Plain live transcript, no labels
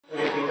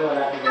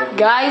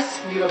Guys,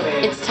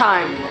 it's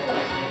time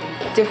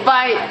to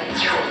fight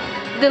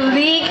the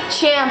league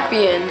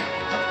champion.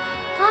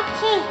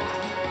 Okay.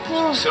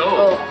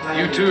 So,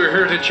 you two are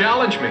here to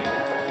challenge me.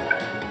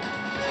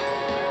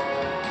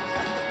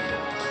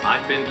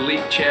 I've been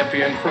league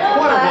champion for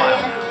quite a while,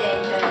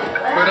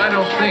 but I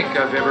don't think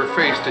I've ever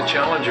faced a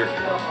challenger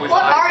with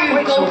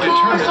eyes so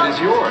determined as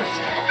yours.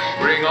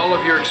 Bring all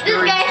of your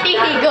experience and beat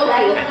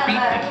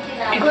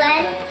me.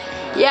 Glenn?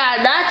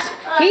 Yeah,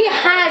 he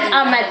has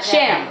a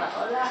Machamp.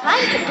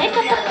 Time to pick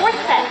up the fourth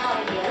set.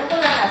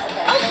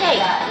 Okay,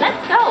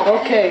 let's go.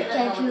 Okay,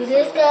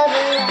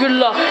 good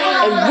luck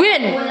and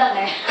win.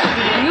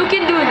 You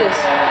can do this.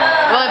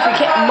 Well, if you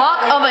can't,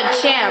 mock of a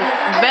champ,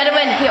 better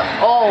than he'll.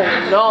 Oh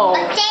no.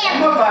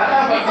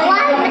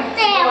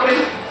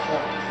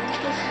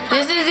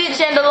 This is it,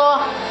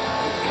 Chandelure.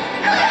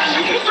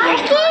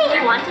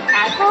 You want to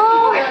tag the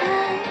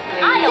score?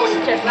 I always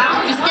just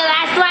You still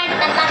last one?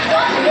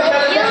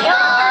 you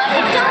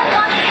don't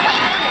want to play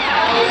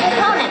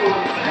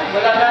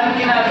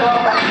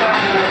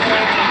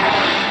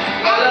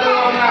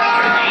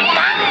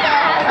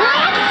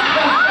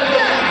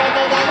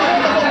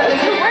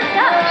opponent. You worked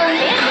up.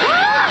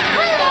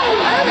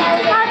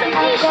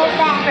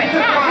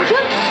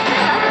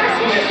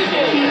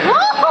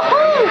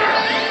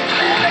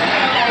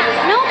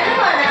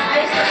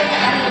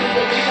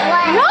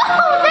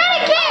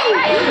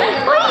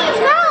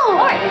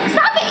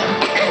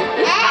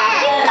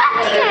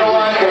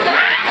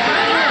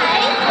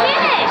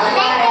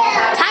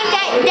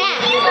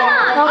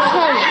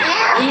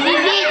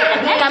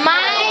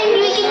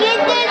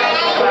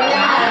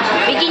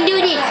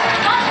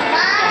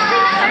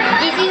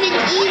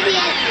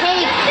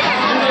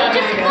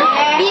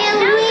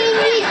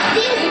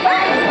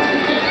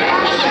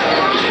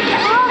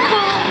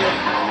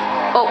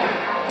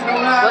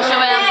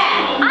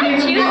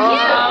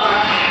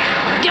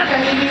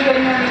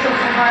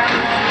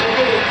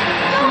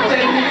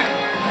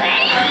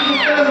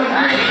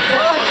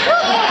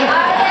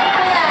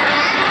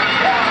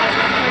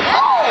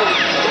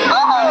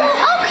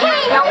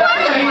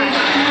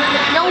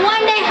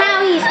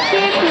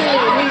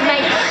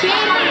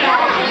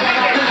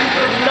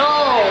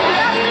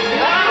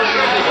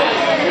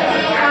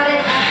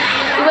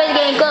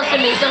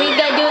 So he's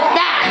gonna do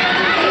that.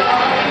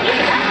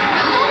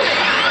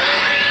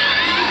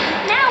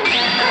 Now, the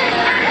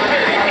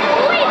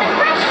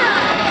pressure.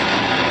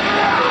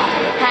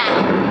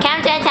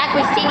 Counter attack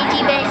with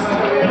CBT base.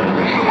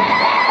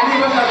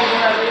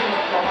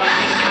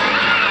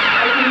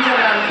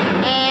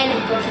 And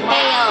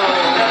hail.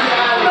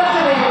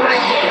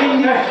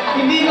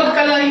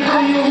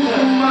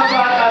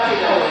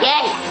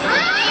 Yes.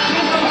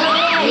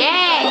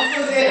 Yes.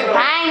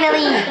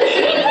 Finally.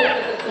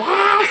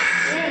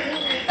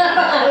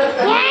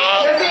 Yes.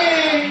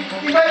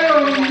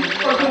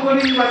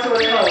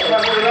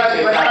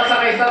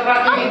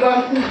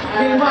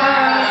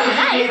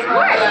 Nice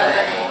work.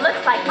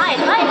 Looks like my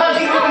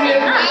advice is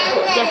working, huh?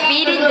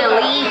 Defeated the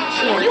league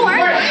champion. You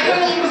earned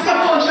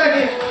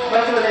it.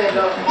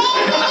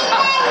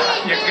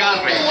 You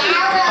got me.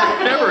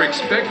 I never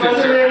expected to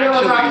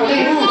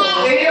actually lose.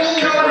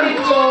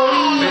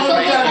 This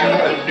makes you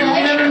the new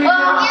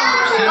champion.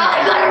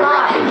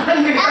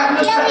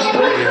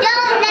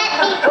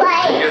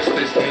 I guess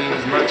this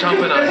means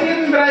Machamp and I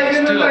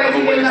still have a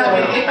ways to go.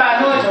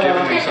 He's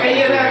giving me something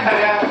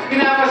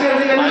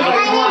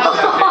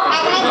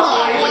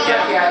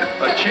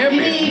A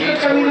champion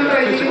needs more than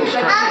physical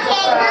strength.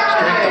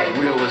 Strength of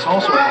will is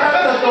also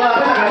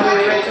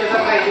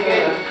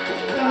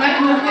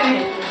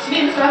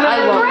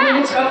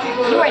Congrats!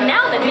 You are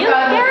now the new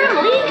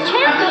Farum League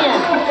champion.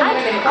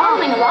 I've been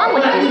following along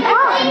with you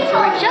ever since you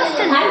were just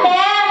a newbie.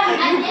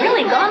 You've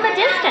really gone the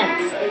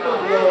distance.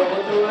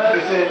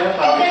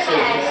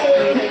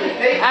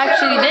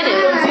 Actually did it.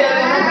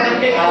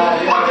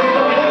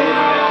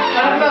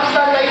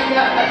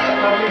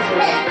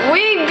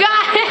 We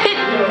got it!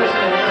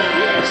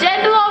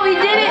 Chandelure, we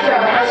did it!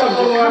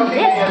 Come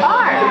this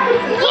far.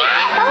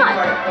 I thought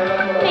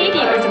maybe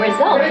it was a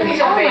result of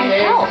all my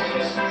help.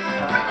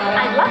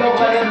 I'd love to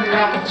take some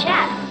time to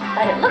chat,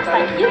 but it looks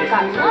like you've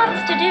got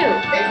lots to do.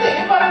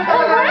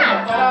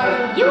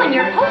 Congrats! You and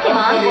your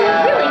Pokemon were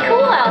really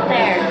cool out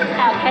there.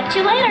 I'll catch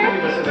you later.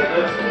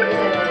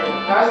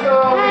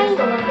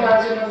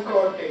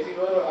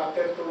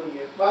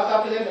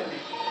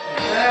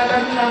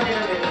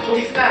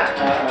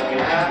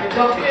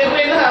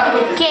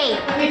 Okay,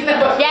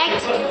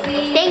 next,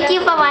 thank you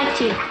for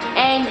watching.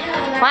 And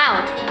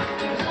wow,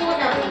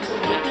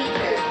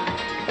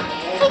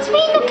 it's me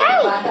in the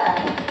curry.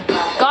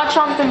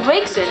 Garchomp and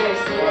breaks it.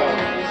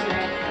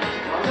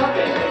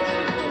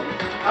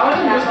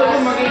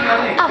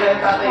 Of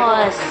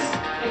course.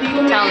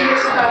 Talent.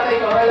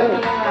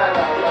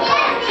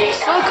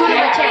 So cool of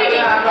a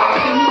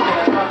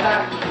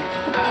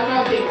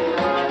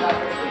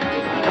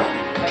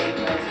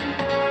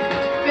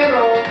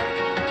Pero,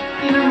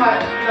 tinamat,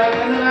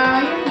 lalo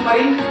na yung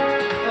marine.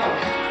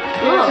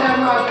 Kaya siya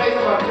mga guys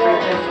sa barko.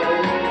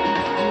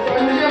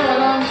 Ano siya,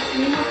 parang,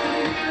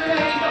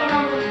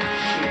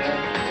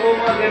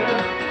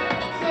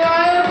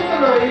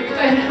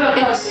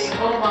 place.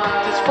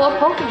 It's full of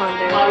Pokemon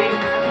there.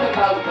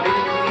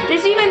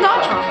 There's even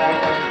Garchomp.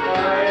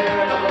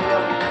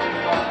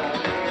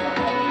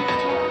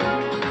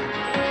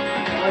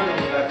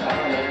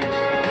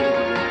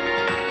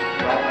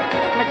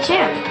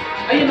 Machamp.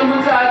 Ayun naman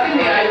sa atin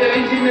eh, either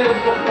engineer o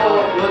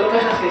doktor.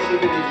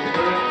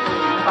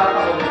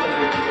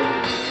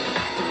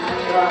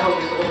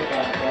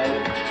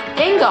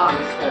 Gengar.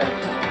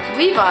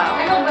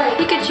 Weavile.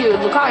 Pikachu.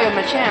 Lucario.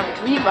 Machamp.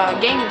 Weavile.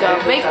 Gengar.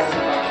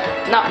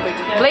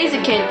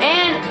 Blaziken.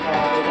 And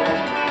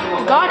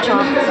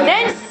Garchomp.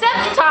 Then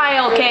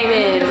Sceptile came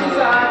in.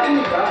 Sa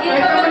atin,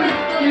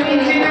 yung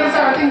engineer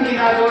sa atin,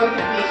 ginagawang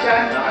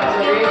technician.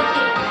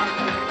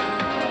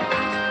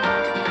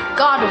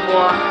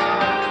 Gardevoir.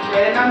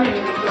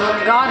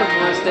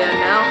 Gardevoir's there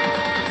now.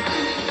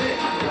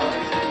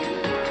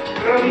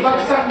 Pero ang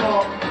bagsak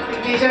mo,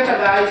 technician ka,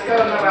 guys, ka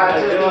ng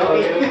radyo.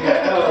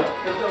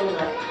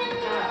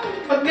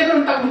 Pag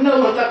ganun, tag na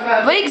utak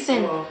natin.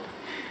 Vixen.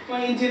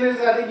 Mga engineer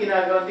sa atin,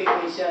 ginagawang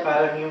technician.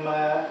 Parang yung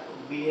mga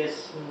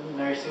BS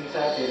nursing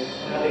sa atin,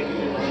 mga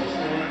regular nurse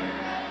na.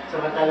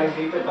 Samantalang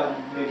dito, pag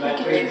may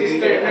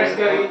Registered nurse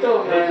ka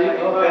rito.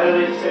 pero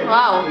registered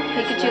Wow,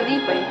 Pikachu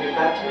Libre.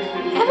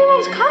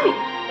 Everyone's coming.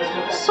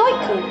 So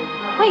cool.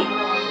 Wait,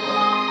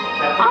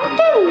 aren't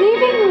they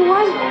leaving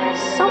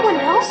someone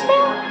else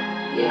now?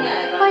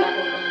 Like,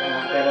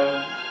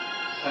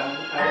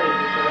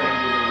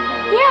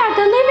 yeah,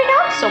 they're leaving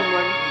out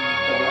someone.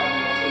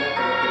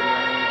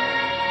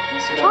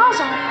 It's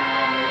Charizard.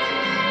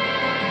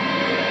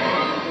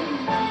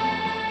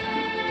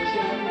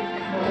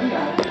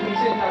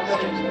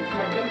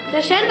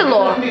 The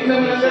Chandelure.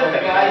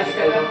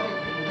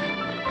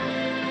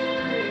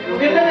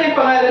 Ganda na yung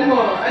pangalan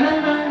mo.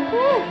 Anong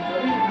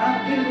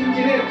field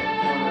engineer.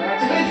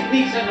 Siguro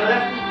technician na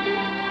lang.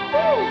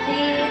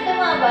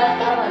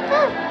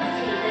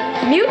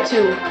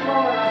 Mewtwo.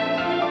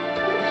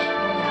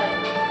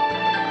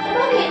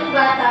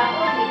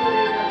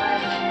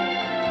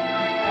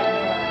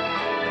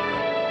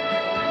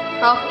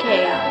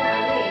 Okay.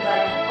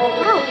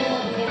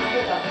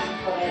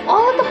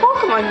 All of the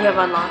Pokemon you have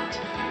unlocked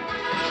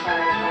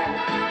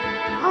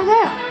are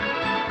there.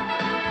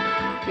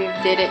 We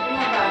did it.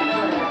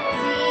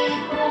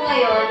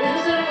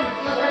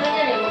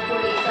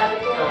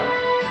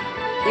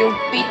 You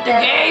beat the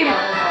game.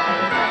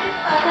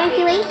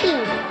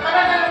 Congratulations.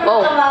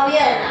 Oh,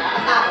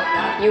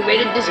 you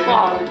made it this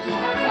far. You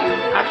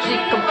actually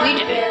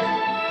completed it.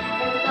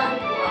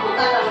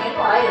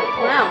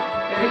 Wow.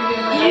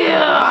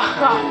 Yeah.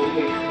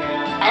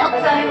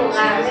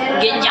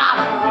 Good job.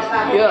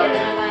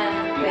 Yeah.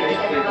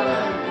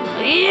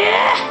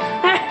 Yeah.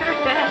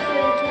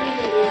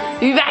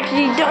 You've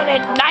actually done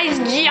it. Nice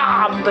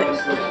job.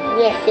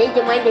 Yes, they're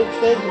the one that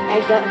said I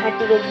don't have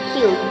to get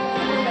killed.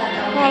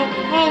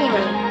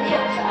 Anyway,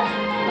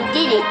 we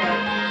did it.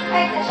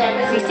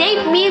 We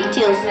saved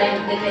Mewtwo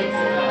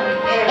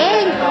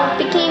and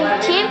became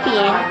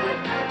champion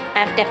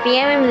after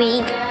Fairy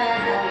League.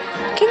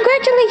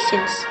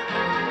 Congratulations.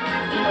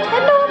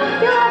 Hello.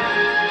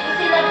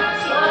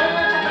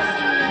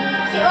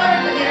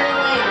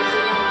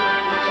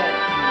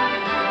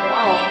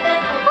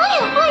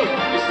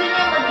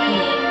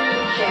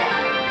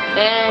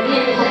 And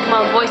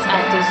Pokemon voice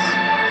actors.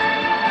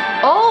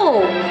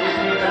 Oh!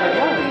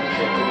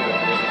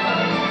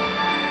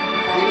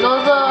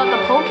 Those are the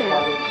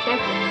Pokemon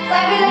characters.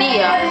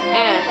 Nia,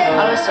 Anne,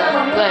 Alyssa,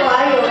 Glenn,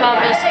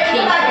 Travis,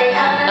 Keith,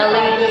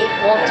 Ellie,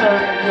 Walter,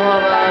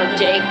 Nora,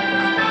 Jake,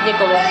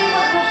 Nicholas,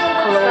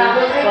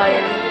 Chloe,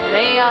 Brian,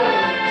 Leia,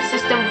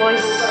 System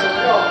Voice,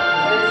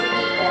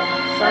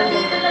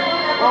 Sunday.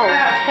 Oh,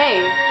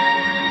 hey.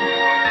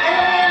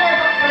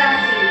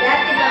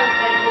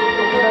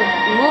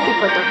 Movie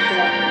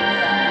production.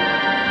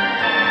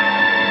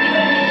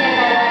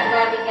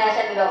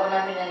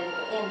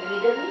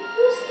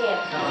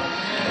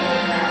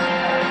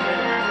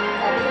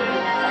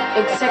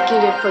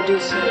 Executive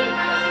producer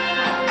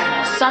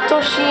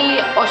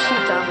Satoshi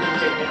Oshita.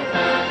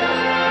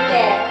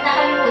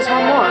 There's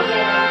one more.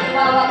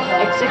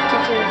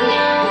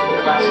 Executive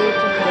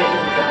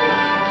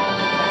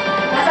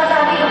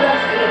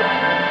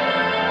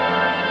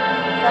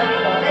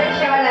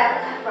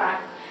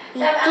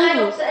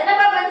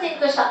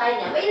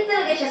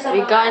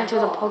We got into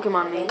the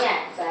Pokemon league.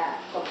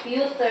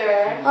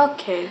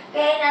 Okay.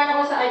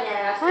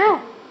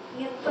 Wow.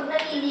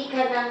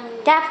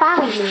 That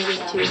finally made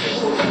it too.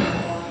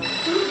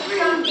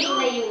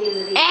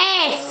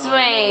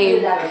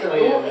 X-Wave!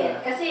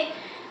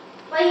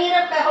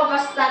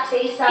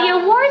 The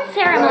award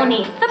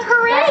ceremony, the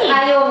parade,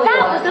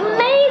 that was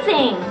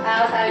amazing.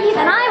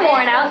 Even I'm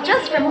worn out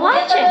just from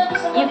watching.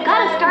 You've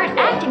got to start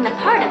acting the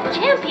part of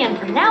champion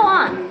from now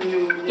on.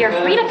 You're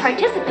free to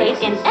participate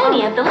in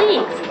any of the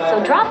leagues,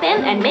 so drop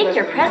in and make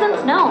your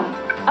presence known.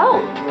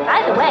 Oh,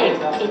 by the way,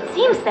 it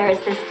seems there is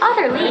this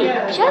other league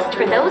just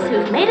for those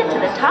who've made it to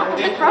the top of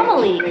the Chroma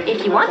League.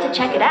 If you want to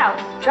check it out,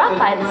 drop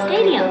by the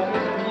stadium.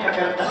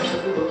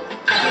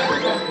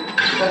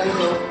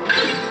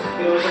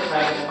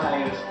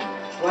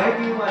 why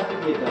do you want to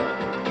be a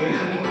doctor?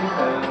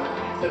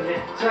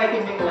 So I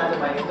can make a lot of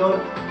money.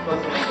 Don't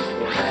focus on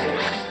this. Kasi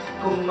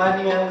kung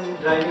money ang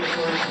driving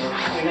force mo,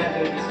 you're not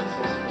going to be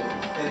successful.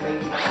 And may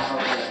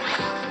nakakawala.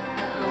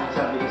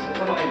 Sabi ko,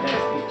 ito mga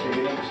dance teacher,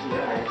 yun ang gusto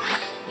niya arts.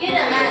 Yun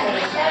na nga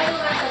eh. Sabi ko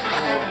nga sa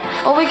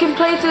kanya. Oh, we can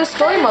play to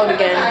story mode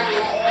again.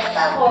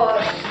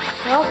 Tapos,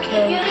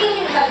 Okay. yun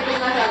yung sabi ko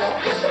nga sa ano,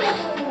 gusto mo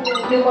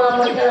yung mga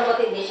monster na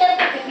matindi.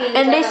 Siyempre, pipili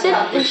And they said,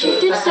 and she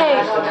did say,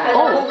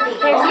 oh,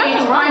 There's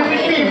nothing wrong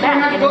with sitting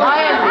back and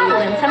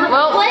traveling some of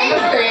well,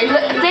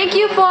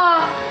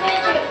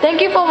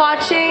 thank you for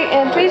watching,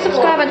 and please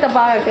subscribe at the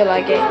bottom if you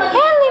like it,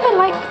 and leave a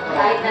like.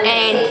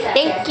 And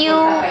thank you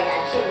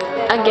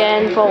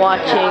again for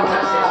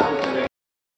watching.